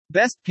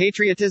Best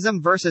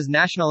Patriotism versus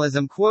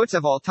Nationalism Quotes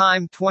of All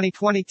Time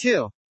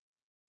 2022.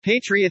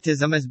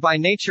 Patriotism is by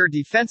nature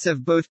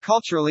defensive both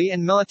culturally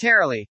and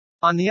militarily.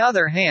 On the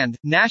other hand,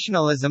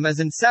 nationalism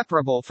is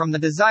inseparable from the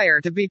desire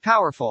to be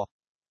powerful.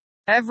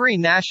 Every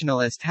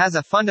nationalist has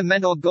a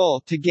fundamental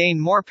goal: to gain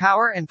more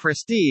power and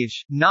prestige,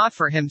 not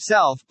for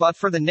himself but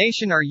for the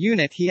nation or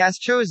unit he has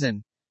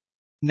chosen.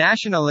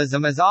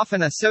 Nationalism is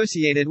often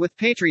associated with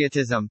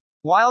patriotism.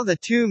 While the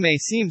two may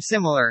seem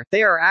similar,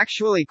 they are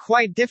actually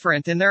quite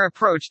different in their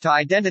approach to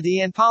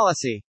identity and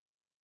policy.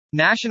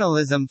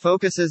 Nationalism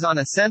focuses on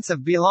a sense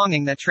of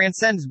belonging that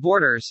transcends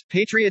borders.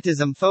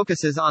 Patriotism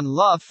focuses on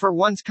love for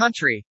one's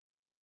country.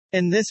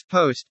 In this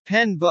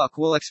post-pen book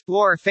we'll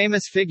explore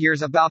famous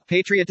figures about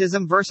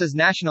patriotism versus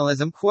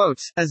nationalism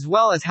quotes, as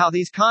well as how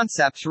these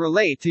concepts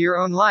relate to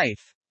your own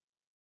life.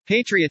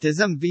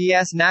 Patriotism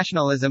vs.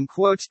 Nationalism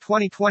Quotes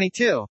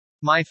 2022.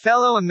 My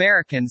fellow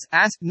Americans,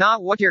 ask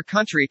not what your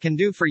country can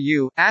do for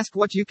you, ask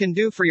what you can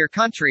do for your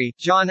country.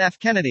 John F.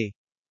 Kennedy.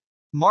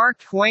 Mark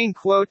Twain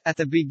quote, At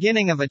the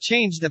beginning of a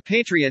change the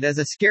patriot is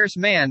a scarce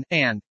man,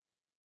 and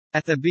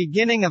at the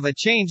beginning of a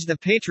change the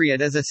patriot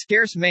is a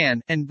scarce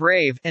man, and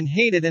brave, and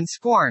hated and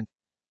scorned.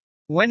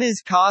 When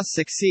his cause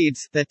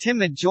succeeds, the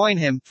timid join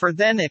him, for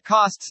then it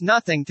costs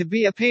nothing to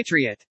be a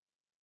patriot.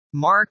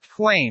 Mark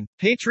Twain.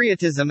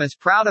 Patriotism is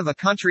proud of a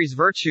country's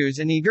virtues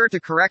and eager to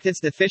correct its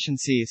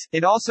deficiencies.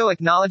 It also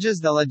acknowledges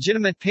the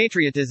legitimate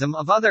patriotism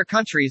of other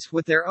countries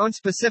with their own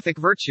specific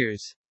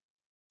virtues.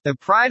 The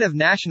pride of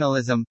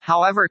nationalism,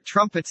 however,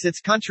 trumpets its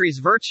country's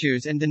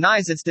virtues and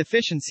denies its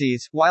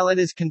deficiencies, while it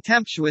is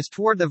contemptuous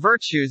toward the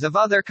virtues of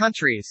other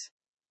countries.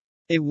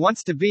 It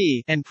wants to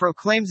be, and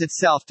proclaims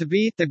itself to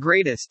be, the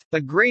greatest,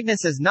 but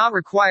greatness is not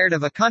required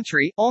of a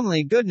country,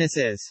 only goodness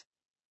is.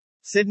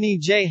 Sidney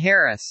J.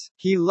 Harris.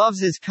 He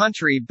loves his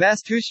country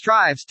best who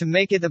strives to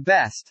make it the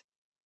best.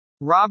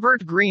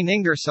 Robert Greene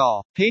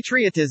Ingersoll.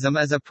 Patriotism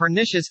as a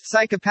pernicious,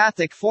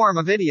 psychopathic form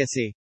of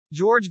idiocy.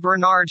 George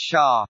Bernard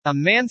Shaw. A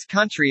man's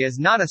country is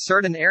not a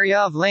certain area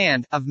of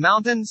land, of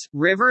mountains,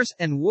 rivers,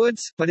 and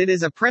woods, but it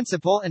is a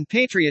principle, and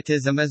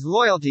patriotism is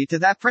loyalty to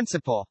that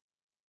principle.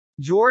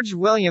 George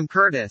William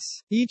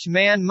Curtis. Each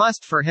man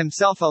must for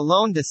himself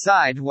alone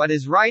decide what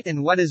is right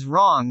and what is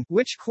wrong,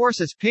 which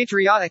course is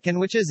patriotic and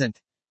which isn't.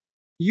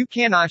 You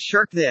cannot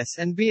shirk this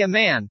and be a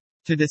man.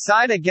 To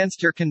decide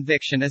against your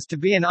conviction is to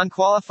be an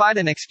unqualified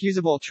and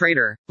excusable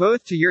traitor,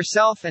 both to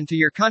yourself and to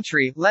your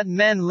country, let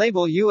men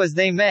label you as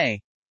they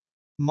may.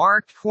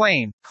 Mark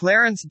Twain.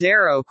 Clarence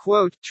Darrow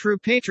quote, True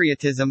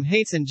patriotism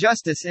hates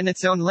injustice in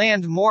its own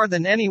land more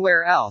than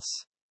anywhere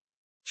else.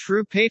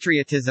 True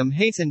patriotism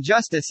hates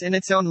injustice in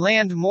its own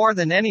land more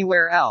than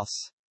anywhere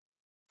else.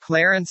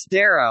 Clarence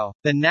Darrow.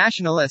 The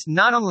nationalist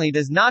not only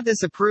does not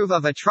disapprove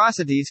of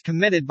atrocities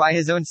committed by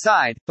his own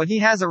side, but he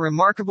has a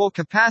remarkable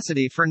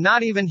capacity for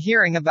not even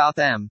hearing about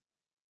them.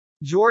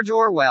 George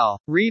Orwell.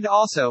 Read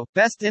also,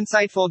 Best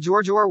Insightful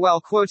George Orwell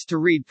Quotes to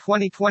Read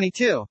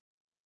 2022.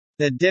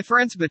 The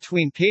difference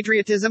between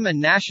patriotism and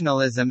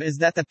nationalism is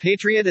that the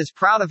patriot is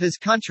proud of his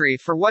country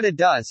for what it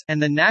does,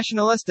 and the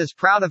nationalist is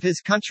proud of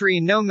his country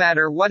no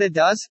matter what it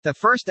does. The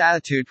first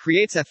attitude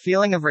creates a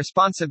feeling of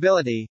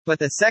responsibility, but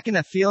the second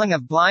a feeling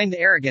of blind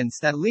arrogance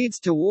that leads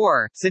to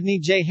war. Sidney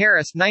J.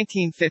 Harris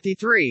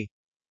 1953.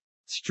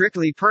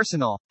 Strictly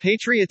personal.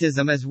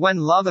 Patriotism is when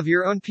love of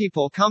your own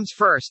people comes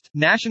first.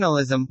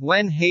 Nationalism,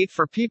 when hate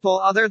for people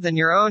other than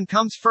your own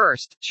comes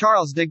first.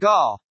 Charles de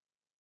Gaulle.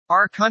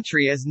 Our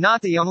country is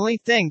not the only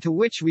thing to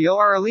which we owe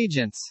our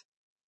allegiance.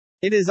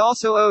 It is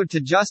also owed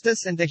to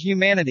justice and to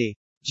humanity.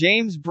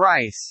 James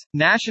Bryce.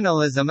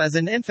 Nationalism is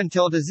an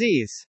infantile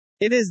disease.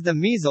 It is the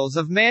measles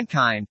of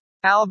mankind.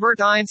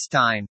 Albert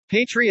Einstein.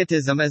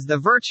 Patriotism is the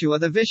virtue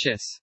of the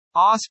vicious.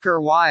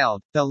 Oscar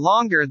Wilde. The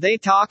longer they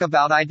talk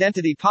about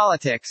identity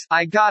politics,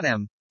 I got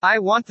him. I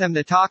want them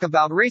to talk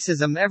about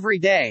racism every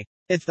day.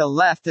 If the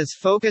left is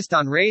focused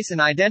on race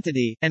and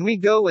identity, and we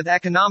go with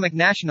economic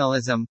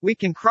nationalism, we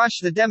can crush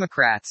the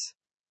Democrats.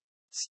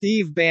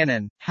 Steve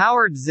Bannon.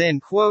 Howard Zinn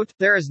quote,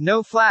 There is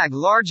no flag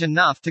large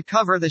enough to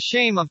cover the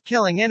shame of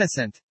killing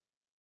innocent.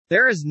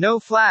 There is no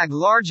flag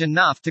large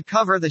enough to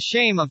cover the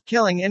shame of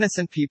killing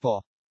innocent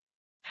people.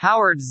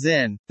 Howard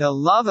Zinn. The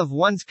love of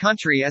one's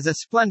country is a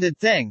splendid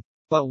thing.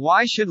 But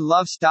why should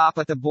love stop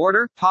at the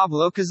border?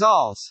 Pablo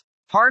Casals.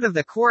 Part of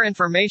the core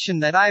information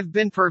that I've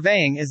been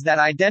purveying is that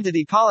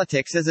identity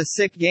politics is a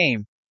sick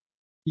game.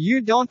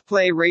 You don't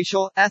play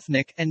racial,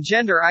 ethnic, and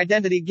gender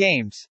identity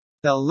games.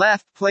 The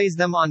left plays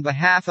them on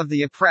behalf of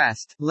the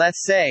oppressed,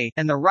 let's say,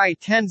 and the right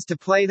tends to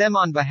play them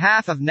on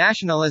behalf of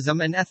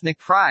nationalism and ethnic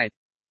pride.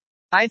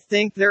 I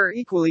think they're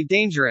equally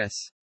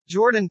dangerous.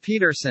 Jordan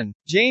Peterson.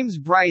 James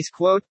Bryce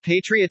quote,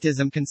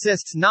 Patriotism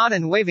consists not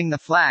in waving the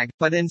flag,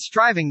 but in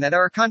striving that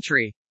our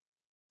country.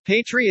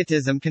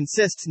 Patriotism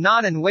consists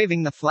not in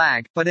waving the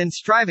flag, but in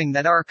striving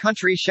that our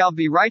country shall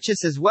be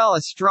righteous as well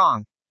as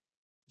strong.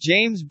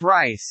 James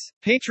Bryce.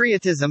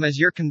 Patriotism is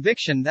your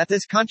conviction that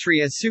this country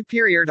is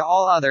superior to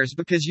all others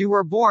because you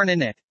were born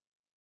in it.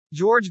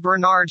 George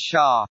Bernard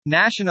Shaw.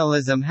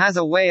 Nationalism has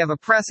a way of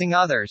oppressing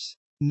others.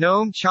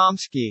 Noam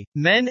Chomsky.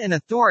 Men in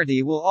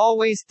authority will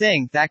always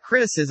think that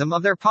criticism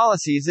of their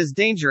policies is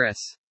dangerous.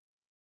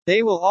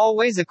 They will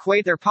always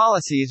equate their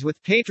policies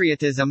with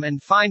patriotism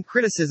and find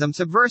criticism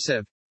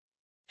subversive.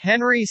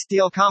 Henry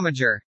Steele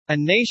Commager. A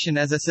nation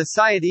is a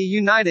society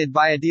united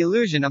by a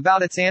delusion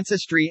about its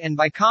ancestry and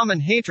by common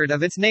hatred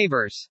of its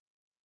neighbors.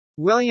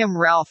 William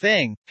Ralph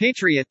Ing.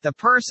 Patriot, the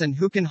person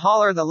who can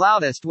holler the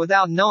loudest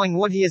without knowing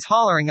what he is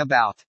hollering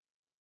about.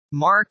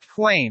 Mark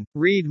Twain.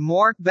 Read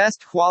more.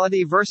 Best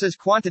Quality versus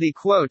Quantity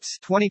Quotes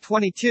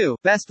 2022.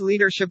 Best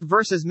Leadership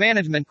versus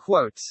Management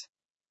Quotes.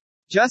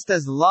 Just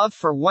as love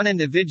for one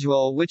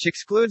individual which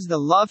excludes the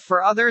love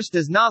for others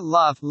does not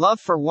love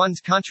for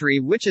one's country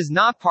which is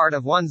not part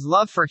of one's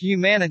love for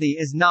humanity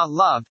is not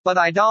love, but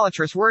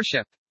idolatrous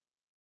worship.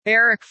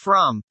 Erich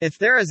Fromm. If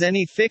there is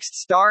any fixed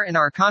star in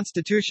our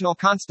constitutional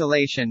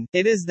constellation,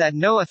 it is that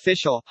no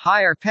official,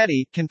 high or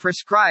petty, can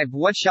prescribe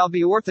what shall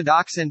be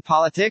orthodox in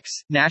politics,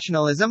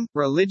 nationalism,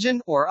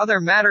 religion, or other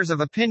matters of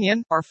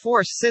opinion, or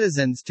force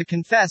citizens to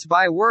confess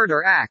by word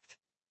or act.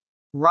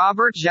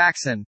 Robert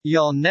Jackson.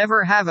 You'll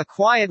never have a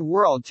quiet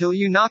world till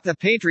you knock the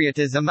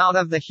patriotism out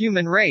of the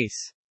human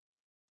race.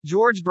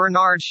 George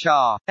Bernard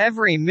Shaw.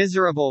 Every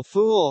miserable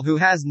fool who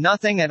has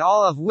nothing at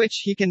all of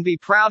which he can be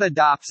proud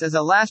adopts as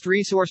a last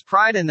resource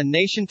pride in the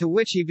nation to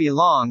which he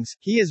belongs.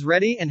 He is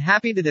ready and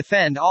happy to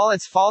defend all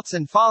its faults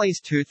and follies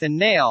tooth and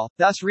nail,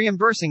 thus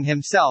reimbursing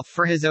himself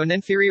for his own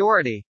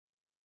inferiority.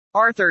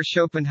 Arthur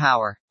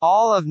Schopenhauer.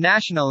 All of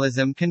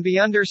nationalism can be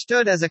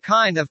understood as a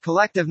kind of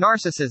collective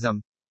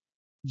narcissism.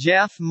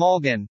 Jeff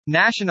Mulgan.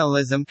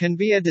 Nationalism can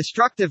be a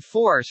destructive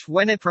force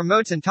when it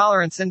promotes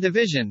intolerance and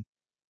division.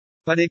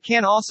 But it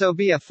can also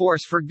be a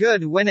force for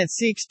good when it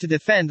seeks to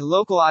defend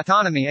local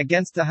autonomy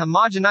against the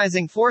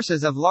homogenizing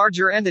forces of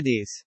larger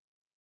entities.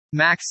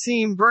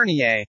 Maxime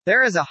Bernier.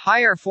 There is a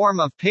higher form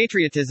of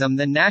patriotism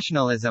than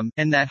nationalism,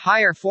 and that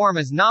higher form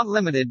is not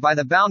limited by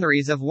the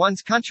boundaries of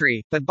one's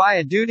country, but by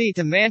a duty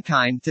to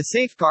mankind to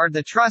safeguard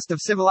the trust of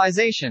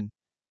civilization.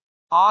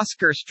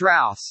 Oscar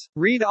Strauss.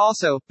 Read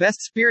also,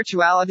 Best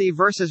Spirituality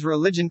versus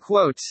Religion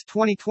Quotes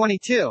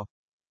 2022.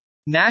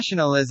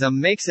 Nationalism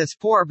makes us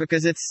poor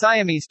because its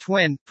Siamese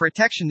twin,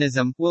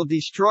 protectionism, will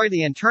destroy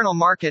the internal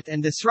market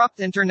and disrupt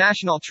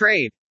international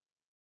trade.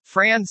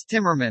 Franz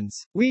Timmermans.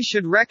 We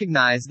should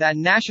recognize that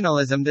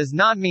nationalism does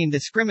not mean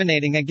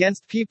discriminating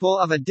against people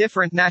of a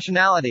different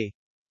nationality.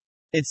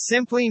 It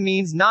simply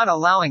means not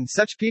allowing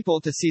such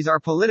people to seize our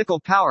political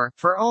power,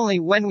 for only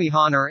when we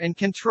honor and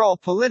control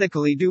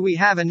politically do we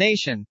have a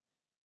nation.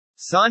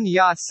 Sun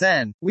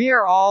Yat-sen. We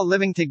are all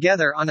living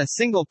together on a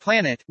single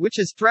planet, which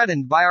is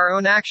threatened by our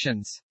own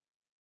actions.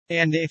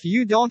 And if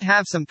you don't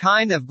have some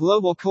kind of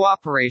global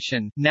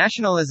cooperation,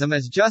 nationalism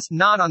is just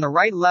not on the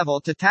right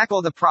level to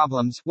tackle the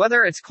problems,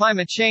 whether it's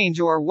climate change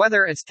or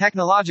whether it's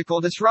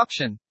technological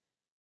disruption.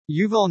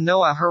 Yuval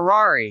Noah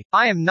Harari.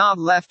 I am not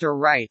left or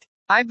right.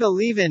 I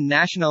believe in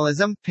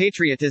nationalism,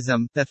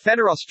 patriotism, the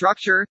federal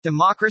structure,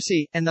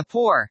 democracy, and the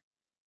poor.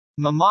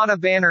 Mamata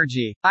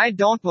Banerjee. I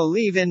don't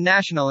believe in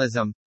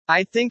nationalism.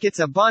 I think it's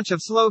a bunch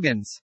of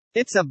slogans.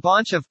 It's a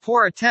bunch of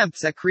poor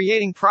attempts at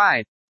creating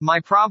pride. My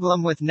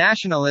problem with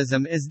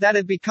nationalism is that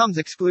it becomes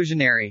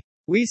exclusionary.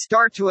 We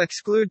start to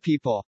exclude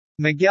people.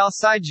 Miguel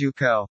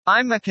Sijuko.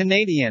 I'm a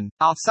Canadian.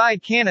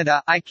 Outside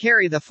Canada, I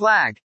carry the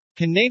flag.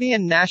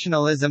 Canadian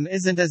nationalism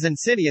isn't as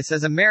insidious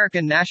as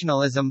American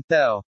nationalism,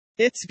 though.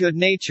 It's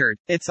good-natured.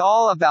 It's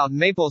all about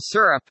maple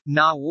syrup,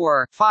 not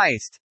war.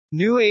 Feist.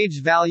 New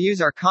Age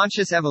values are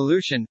conscious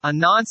evolution, a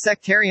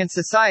non-sectarian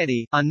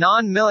society, a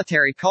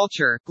non-military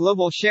culture,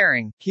 global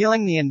sharing,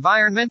 healing the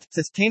environment,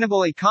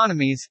 sustainable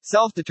economies,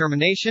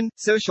 self-determination,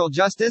 social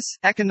justice,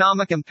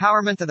 economic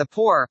empowerment of the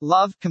poor,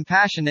 love,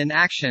 compassion in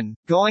action,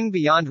 going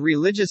beyond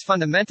religious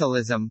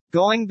fundamentalism,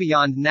 going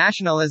beyond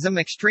nationalism,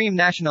 extreme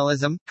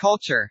nationalism,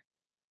 culture.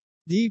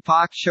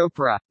 Deepak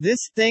Chopra.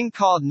 This thing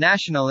called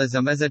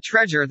nationalism is a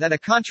treasure that a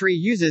country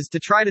uses to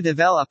try to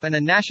develop and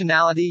a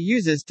nationality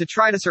uses to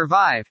try to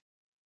survive.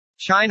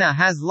 China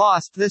has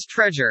lost this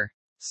treasure.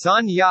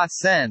 Sun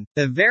Yat-sen.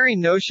 The very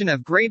notion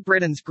of Great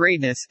Britain's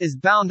greatness is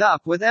bound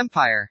up with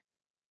empire.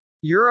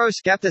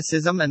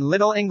 Euroscepticism and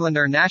Little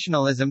Englander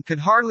nationalism could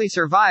hardly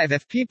survive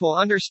if people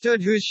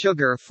understood whose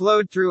sugar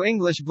flowed through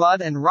English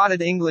blood and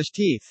rotted English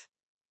teeth.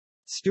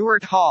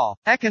 Stuart Hall.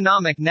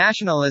 Economic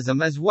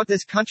nationalism is what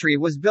this country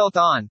was built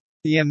on.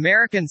 The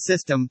American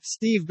system,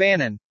 Steve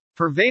Bannon.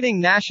 Pervading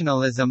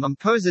nationalism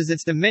imposes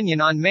its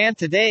dominion on man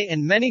today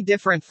in many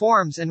different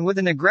forms and with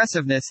an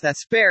aggressiveness that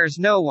spares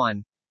no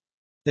one.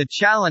 The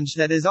challenge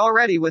that is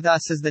already with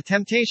us is the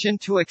temptation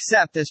to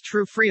accept as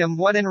true freedom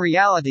what in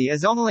reality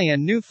is only a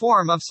new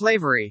form of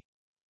slavery.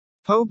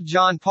 Pope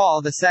John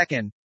Paul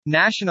II.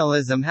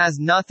 Nationalism has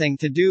nothing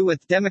to do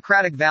with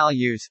democratic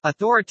values.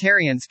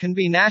 Authoritarians can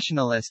be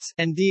nationalists,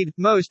 indeed,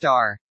 most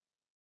are.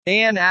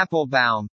 Anne Applebaum.